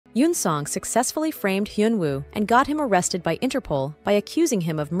Yoon Song successfully framed Hyun-woo and got him arrested by Interpol by accusing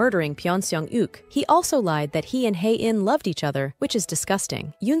him of murdering Pyeong-seung-uk. He also lied that he and Hae-in loved each other, which is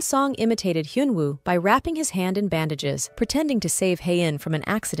disgusting. Yoon Song imitated Hyun-woo by wrapping his hand in bandages, pretending to save Hae-in from an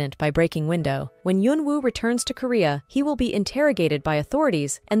accident by breaking window. When Hyun-woo returns to Korea, he will be interrogated by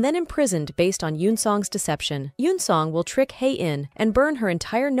authorities and then imprisoned based on Yoon Song's deception. Yoon Song will trick Hae-in and burn her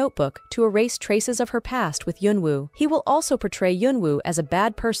entire notebook to erase traces of her past with Hyun-woo. He will also portray Hyun-woo as a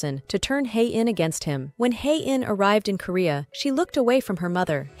bad person to turn Hae-in against him. When Hae-in arrived in Korea, she looked away from her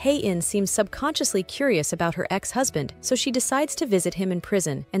mother. Hae-in seems subconsciously curious about her ex-husband, so she decides to visit him in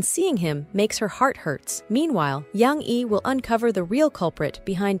prison, and seeing him makes her heart hurts. Meanwhile, Yang Yi will uncover the real culprit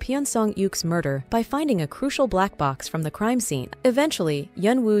behind Pyeong-seung-uk's murder by finding a crucial black box from the crime scene. Eventually,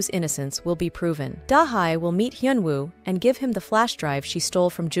 Hyun-woo's innocence will be proven. Da-hae will meet Hyun-woo and give him the flash drive she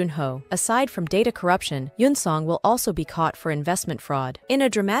stole from Jun-ho. Aside from data corruption, Yoon Song will also be caught for investment fraud. In a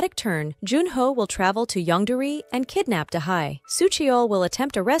dramatic turn, Jun-ho will travel to Yeongdeuri and kidnap Da-hae. Soo Cheol will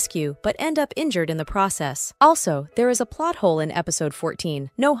attempt a rescue but end up injured in the process. Also, there is a plot hole in episode 14.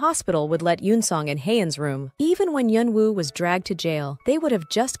 No hospital would let Yoon Song in Hae-in's room. Even when Hyun-woo was dragged to jail, they would have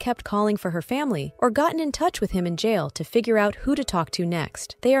just kept calling for her family or gotten in touch with him in jail to figure out who to talk to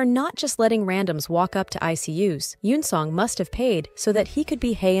next. They are not just letting randoms walk up to ICUs. Yoon Song must have paid so that he could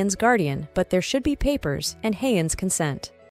be Hae-in's guardian, but there should be papers and Hae-in's consent.